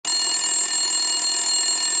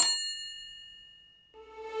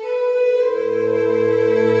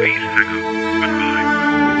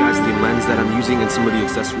using and some of the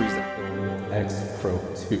accessories. X Pro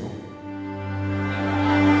 2.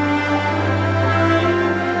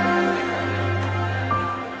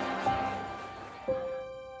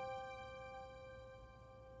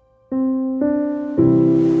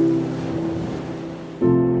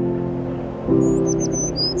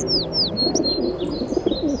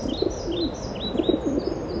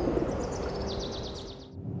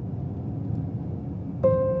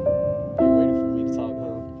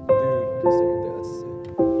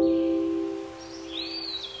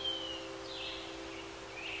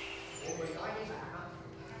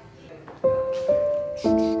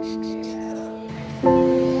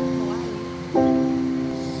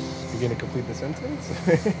 Gonna complete the sentence?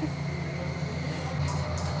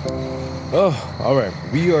 Oh, all right.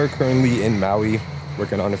 We are currently in Maui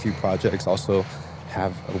working on a few projects. Also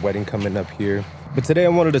have a wedding coming up here. But today I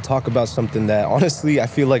wanted to talk about something that honestly I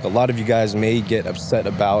feel like a lot of you guys may get upset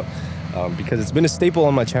about because it's been a staple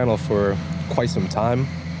on my channel for quite some time.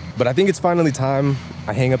 But I think it's finally time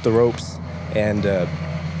I hang up the ropes and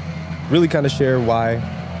really kind of share why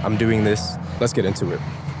I'm doing this. Let's get into it.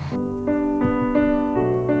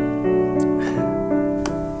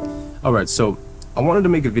 All right, so I wanted to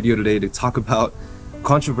make a video today to talk about a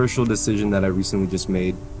controversial decision that I recently just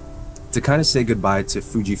made to kind of say goodbye to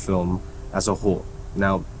Fujifilm as a whole.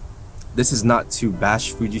 Now, this is not to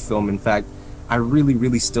bash Fujifilm. In fact, I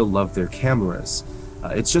really still love their cameras.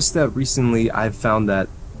 It's just that recently I've found that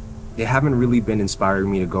they haven't really been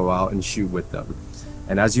inspiring me to go out and shoot with them.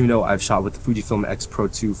 And as you know, I've shot with the Fujifilm X Pro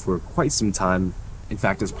 2 for quite some time. In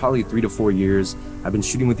fact, it's probably 3 to 4 years. I've been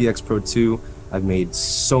shooting with the X Pro 2. I've made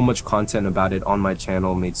so much content about it on my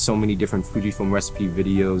channel, made so many different Fujifilm recipe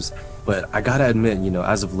videos, but I gotta admit, you know,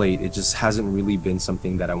 as of late, it just hasn't really been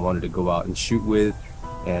something that I wanted to go out and shoot with.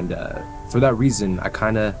 And for that reason, I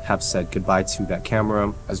kind of have said goodbye to that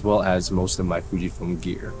camera, as well as most of my Fujifilm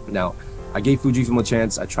gear. Now, I gave Fujifilm a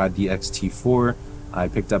chance. I tried the X-T4, I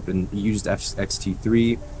picked up and used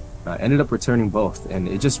X-T3, ended up returning both, and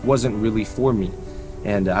it just wasn't really for me.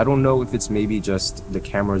 And I don't know if it's maybe just the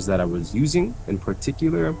cameras that I was using in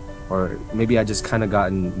particular, or maybe I just kind of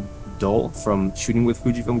gotten dull from shooting with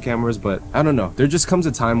Fujifilm cameras, but I don't know. There just comes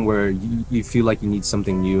a time where you feel like you need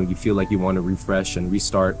something new, and you feel like you want to refresh and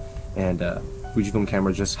restart, and Fujifilm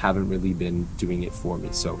cameras just haven't really been doing it for me.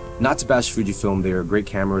 So not to bash Fujifilm, they're great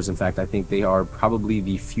cameras. In fact, I think they are probably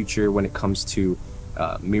the future when it comes to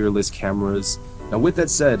mirrorless cameras. Now, with that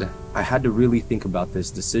said, I had to really think about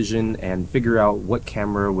this decision and figure out what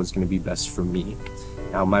camera was going to be best for me.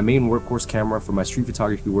 Now, my main workhorse camera for my street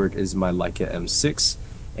photography work is my Leica M6.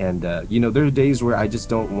 And, you know, there are days where I just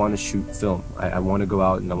don't want to shoot film. I want to go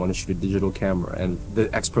out and I want to shoot a digital camera. And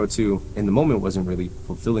the X Pro 2 in the moment wasn't really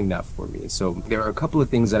fulfilling that for me. So there are a couple of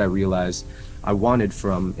things that I realized I wanted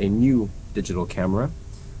from a new digital camera.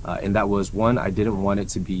 And that was, one, I didn't want it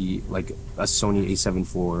to be like a Sony a7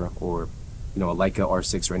 IV or you know, a Leica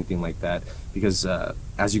R6 or anything like that, because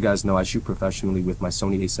as you guys know, I shoot professionally with my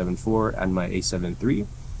Sony a7 IV and my a7 III,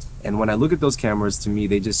 and when I look at those cameras, to me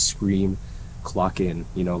they just scream clock in,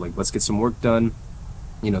 you know, like let's get some work done.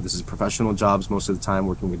 You know, this is professional jobs most of the time,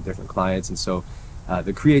 working with different clients, and so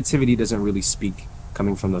the creativity doesn't really speak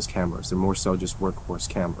coming from those cameras. They're more so just workhorse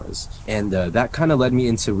cameras. And that kind of led me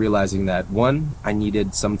into realizing that, one, I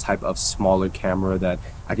needed some type of smaller camera that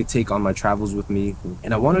I could take on my travels with me,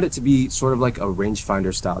 and I wanted it to be sort of like a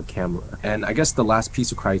rangefinder style camera. And I guess the last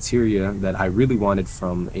piece of criteria that I really wanted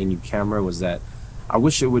from a new camera was that I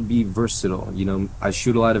wish it would be versatile. You know, I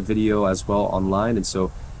shoot a lot of video as well online, and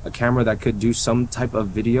so a camera that could do some type of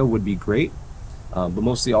video would be great. But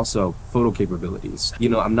mostly also photo capabilities. You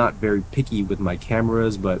know, I'm not very picky with my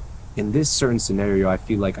cameras, but in this certain scenario, I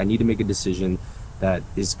feel like I need to make a decision that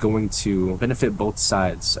is going to benefit both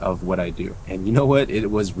sides of what I do. And you know what?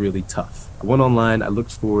 It was really tough. I went online, I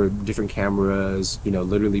looked for different cameras, you know,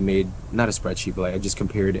 literally made, not a spreadsheet, but I just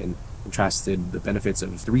compared and contrasted the benefits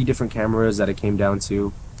of 3 different cameras that it came down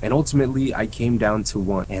to. And ultimately, I came down to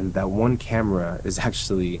one. And that one camera is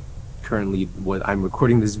actually currently what I'm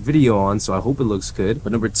recording this video on, so I hope it looks good.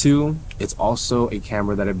 But number 2, it's also a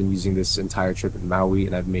camera that I've been using this entire trip in Maui,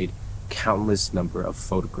 and I've made countless number of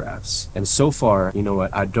photographs. And so far, you know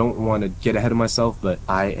what, I don't want to get ahead of myself, but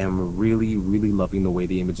I am really loving the way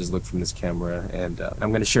the images look from this camera, and I'm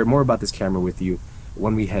going to share more about this camera with you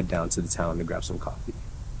when we head down to the town to grab some coffee.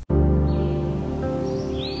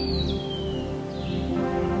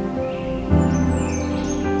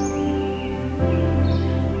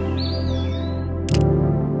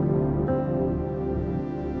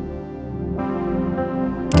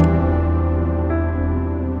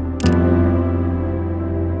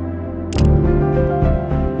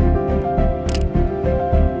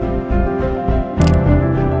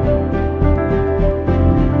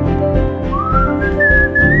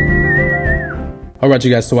 All right,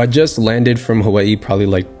 you guys, so I just landed from Hawaii probably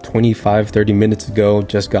like 25-30 minutes ago,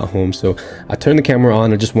 just got home. So I turned the camera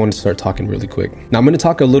on. I just wanted to start talking really quick. Now I'm going to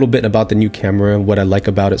talk a little bit about the new camera, what I like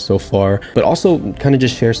about it so far, but also kind of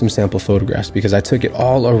just share some sample photographs because I took it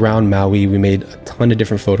all around Maui. We made a ton of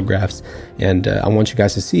different photographs, and I want you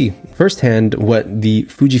guys to see firsthand what the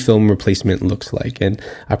Fujifilm replacement looks like. And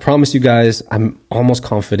I promise you guys, I'm almost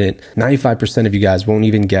confident 95% of you guys won't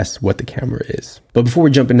even guess what the camera is. But before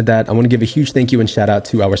we jump into that, I want to give a huge thank you and shout out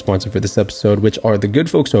to our sponsor for this episode, which are the good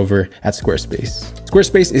folks over at Squarespace.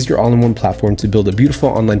 Squarespace is your all-in-one platform to build a beautiful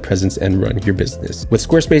online presence and run your business. With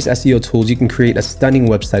Squarespace SEO tools, you can create a stunning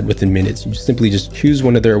website within minutes. You simply just choose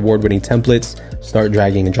one of their award-winning templates, start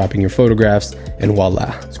dragging and dropping your photographs, and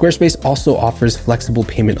voila. Squarespace also offers flexible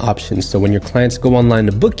payment options, so when your clients go online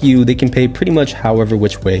to book you, they can pay pretty much however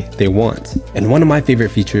which way they want. And one of my favorite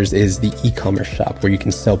features is the e-commerce shop, where you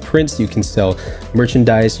can sell prints, you can sell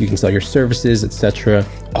merchandise, you can sell your services, etc.,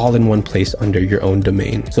 all in one place under your own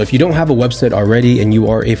domain. So if you don't have a website already and you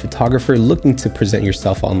are a photographer looking to present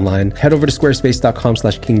yourself online, head over to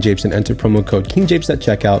squarespace.com/KingJapes and enter promo code KingJapes at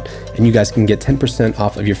checkout, and you guys can get 10%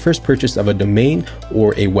 off of your first purchase of a domain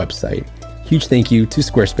or a website. Huge thank you to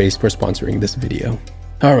Squarespace for sponsoring this video.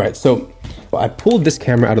 All right, so I pulled this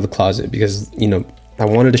camera out of the closet because, I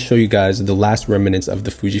wanted to show you guys the last remnants of the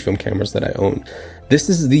Fujifilm cameras that I own. This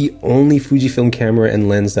is the only Fujifilm camera and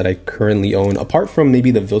lens that I currently own, apart from maybe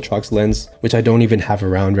the Viltrox lens, which I don't even have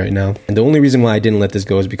around right now. And the only reason why I didn't let this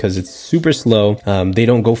go is because it's super slow. They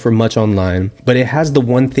don't go for much online, but it has the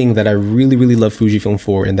one thing that I really, really love Fujifilm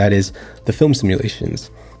for, and that is the film simulations.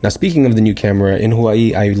 Now, speaking of the new camera, in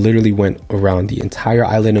Hawaii, I literally went around the entire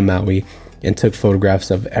island of Maui and took photographs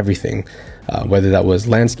of everything. Whether that was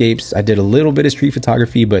landscapes, I did a little bit of street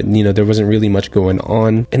photography, but there wasn't really much going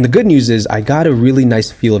on. And the good news is I got a really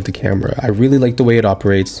nice feel of the camera. I really like the way it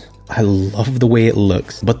operates. I love the way it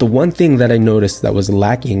looks. But the one thing that I noticed that was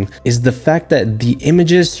lacking is the fact that the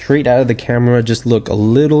images straight out of the camera just look a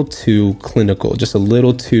little too clinical, just a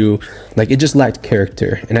little too, like, it just lacked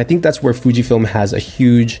character. And I think that's where Fujifilm has a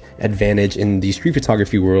huge advantage in the street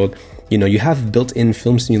photography world. You have built-in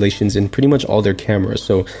film simulations in pretty much all their cameras.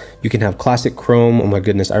 So you can have classic chrome. Oh my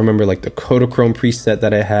goodness, I remember like the Kodachrome preset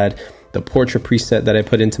that I had, the portrait preset that I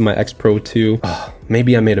put into my X Pro 2.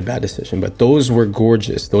 Maybe I made a bad decision, but those were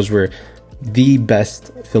gorgeous. Those were the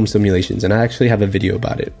best film simulations, and I actually have a video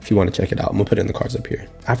about it if you want to check it out. I'm gonna put it in the cards up here.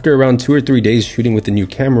 After around 2 or 3 days shooting with the new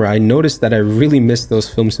camera, I noticed that I really missed those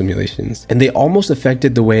film simulations, and they almost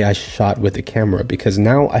affected the way I shot with the camera, because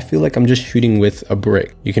now I feel like I'm just shooting with a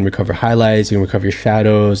brick. You can recover highlights, you can recover your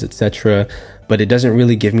shadows, etc., but it doesn't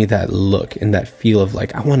really give me that look and that feel of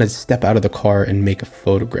like, I want to step out of the car and make a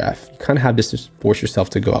photograph. You kind of have to just force yourself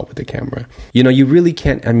to go out with the camera. You really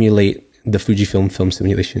can't emulate the Fujifilm film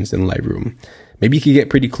simulations in Lightroom. Maybe you could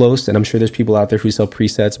get pretty close, and I'm sure there's people out there who sell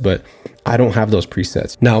presets, but I don't have those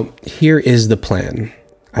presets. Now, here is the plan.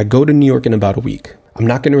 I go to New York in about a week. I'm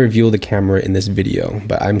not going to reveal the camera in this video,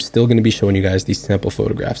 but I'm still going to be showing you guys these sample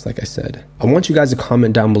photographs, like I said. I want you guys to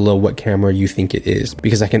comment down below what camera you think it is,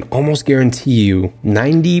 because I can almost guarantee you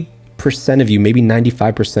 90% of you, maybe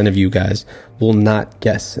 95% of you guys will not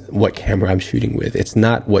guess what camera I'm shooting with. It's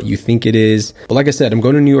not what you think it is. But like I said, I'm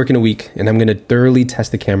going to New York in a week, and I'm going to thoroughly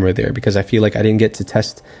test the camera there, because I feel like I didn't get to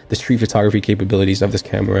test the street photography capabilities of this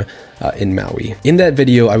camera in Maui. In that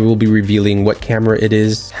video, I will be revealing what camera it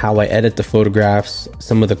is, how I edit the photographs,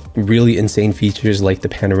 some of the really insane features like the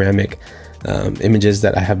panoramic images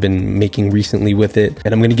that I have been making recently with it.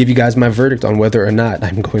 And I'm going to give you guys my verdict on whether or not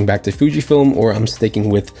I'm going back to Fujifilm or I'm sticking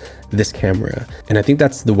with this camera. And I think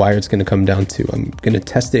that's the wire it's going to come down to. I'm going to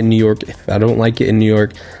test it in New York. If I don't like it in New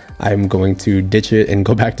York, I'm going to ditch it and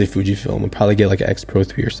go back to Fujifilm and probably get like an X Pro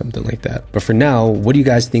 3 or something like that. But for now, what do you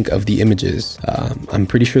guys think of the images? I'm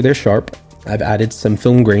pretty sure they're sharp. I've added some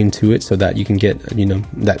film grain to it so that you can get,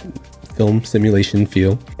 that film simulation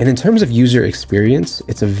feel. And in terms of user experience,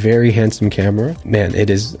 it's a very handsome camera. Man, it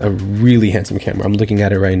is a really handsome camera. I'm looking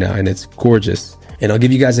at it right now and it's gorgeous. And I'll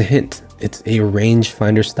give you guys a hint. It's a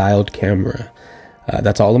rangefinder styled camera.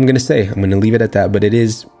 That's all I'm going to say. I'm going to leave it at that, but it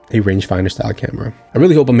is a rangefinder style camera. I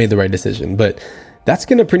really hope I made the right decision, but that's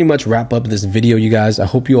going to pretty much wrap up this video, you guys. I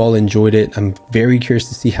hope you all enjoyed it. I'm very curious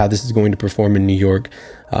to see how this is going to perform in New York.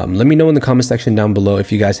 Let me know in the comment section down below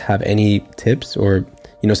if you guys have any tips or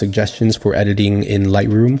suggestions for editing in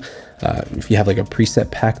Lightroom. If you have like a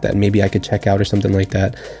preset pack that maybe I could check out or something like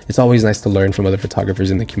that. It's always nice to learn from other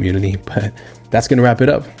photographers in the community, but that's going to wrap it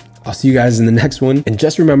up. I'll see you guys in the next one. And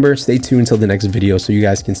just remember, stay tuned until the next video so you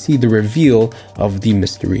guys can see the reveal of the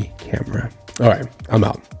mystery camera. All right, I'm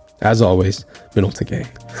out. As always, Minolta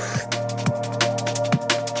Gang.